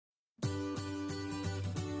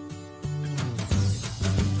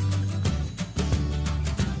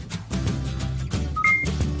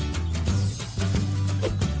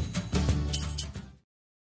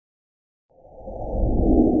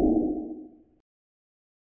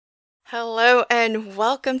Hello and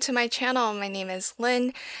welcome to my channel. My name is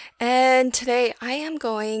Lynn, and today I am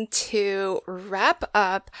going to wrap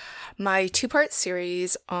up my two-part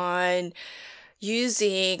series on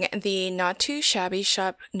using the Not Too Shabby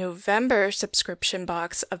Shop November subscription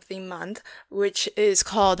box of the month, which is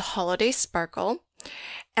called Holiday Sparkle,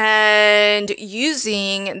 and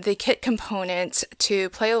using the kit components to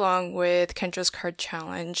play along with Kendra's Card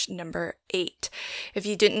Challenge number 8. If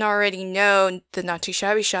you didn't already know, the Not Too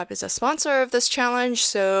Shabby Shop is a sponsor of this challenge,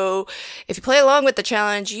 so if you play along with the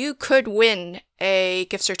challenge, you could win a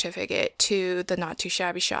gift certificate to the Not Too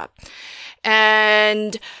Shabby Shop.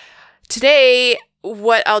 And today,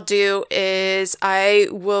 what I'll do is I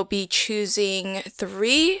will be choosing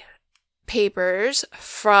 3 papers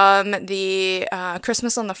from the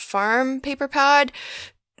Christmas on the Farm paper pad,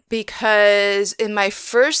 because in my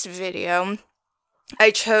first video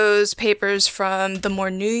I chose papers from the more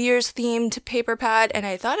New Year's themed paper pad, and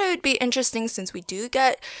I thought it would be interesting, since we do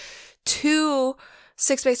get 2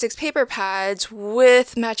 6x6 paper pads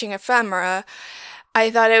with matching ephemera. I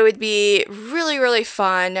thought it would be really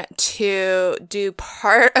fun to do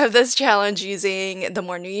part of this challenge using the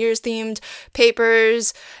more New Year's themed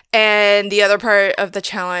papers, and the other part of the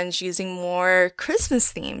challenge using more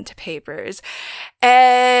Christmas themed papers,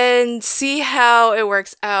 and see how it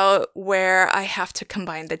works out where I have to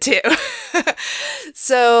combine the two.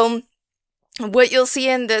 So what you'll see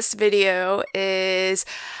in this video is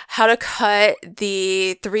how to cut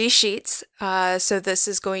the 3 sheets. So this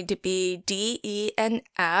is going to be D, E, and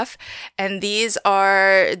F. And these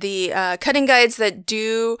are the cutting guides that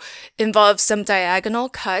do involve some diagonal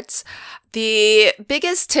cuts. The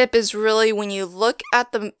biggest tip is really when you look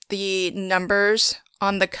at the numbers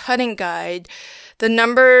on the cutting guide, the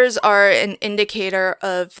numbers are an indicator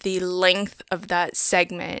of the length of that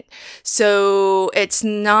segment. So it's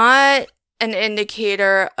not an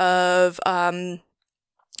indicator of,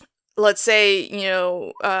 let's say,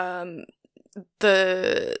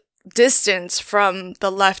 the distance from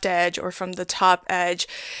the left edge or from the top edge.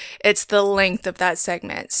 It's the length of that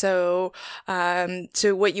segment. So,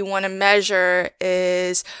 what you want to measure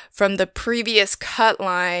is from the previous cut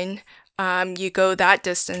line, you go that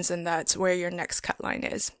distance, and that's where your next cut line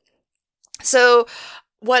is. So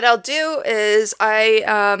what I'll do is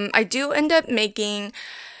I do end up making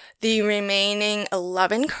the remaining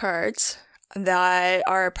 11 cards that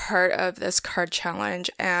are part of this card challenge,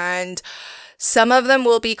 and some of them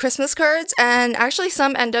will be Christmas cards, and actually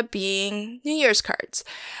some end up being New Year's cards.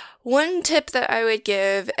 One tip that I would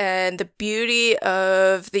give, and the beauty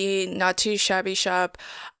of the Not Too Shabby Shop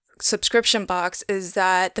subscription box, is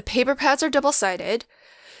that the paper pads are double-sided,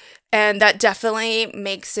 and that definitely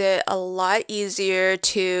makes it a lot easier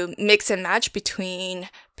to mix and match between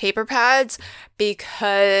paper pads,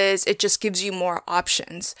 because it just gives you more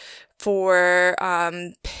options for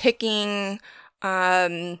picking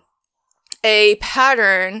a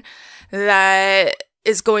pattern that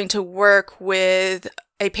is going to work with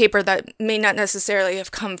a paper that may not necessarily have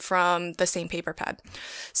come from the same paper pad.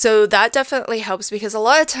 So that definitely helps, because a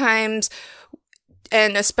lot of times,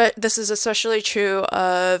 and this is especially true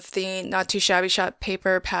of the Not Too Shabby Shop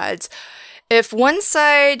paper pads, if one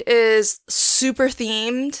side is super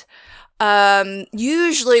themed,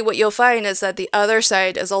 usually what you'll find is that the other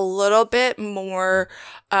side is a little bit more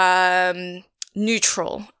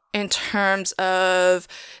neutral in terms of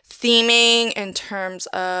theming, in terms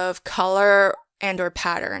of color and or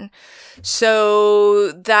pattern.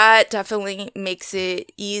 So that definitely makes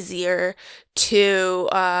it easier to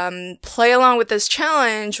play along with this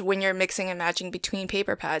challenge when you're mixing and matching between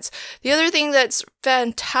paper pads. The other thing that's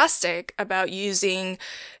fantastic about using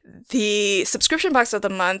the subscription box of the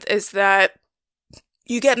month is that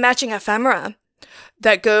you get matching ephemera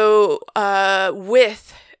that go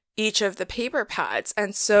with each of the paper pads.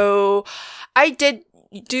 And so I did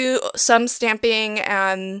do some stamping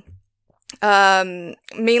and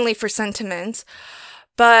mainly for sentiments,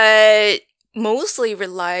 but mostly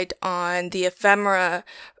relied on the ephemera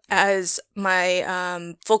as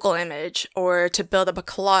my focal image, or to build up a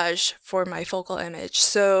collage for my focal image.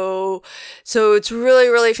 So it's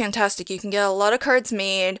really fantastic. You can get a lot of cards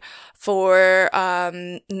made for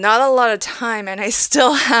not a lot of time, and I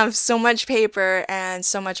still have so much paper and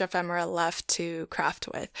so much ephemera left to craft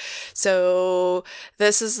with. So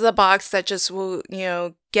this is the box that just will,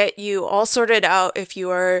 get you all sorted out if you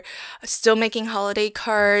are still making holiday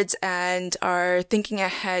cards and are thinking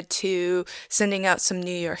ahead to sending out some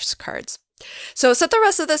New Year's cards. So set the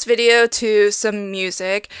rest of this video to some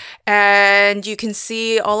music and you can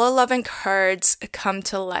see all 11 cards come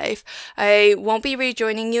to life. I won't be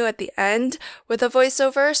rejoining you at the end with a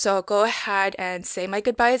voiceover, so I'll go ahead and say my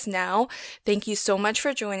goodbyes now. Thank you so much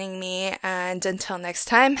for joining me, and until next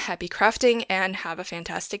time, happy crafting and have a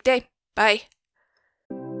fantastic day. Bye!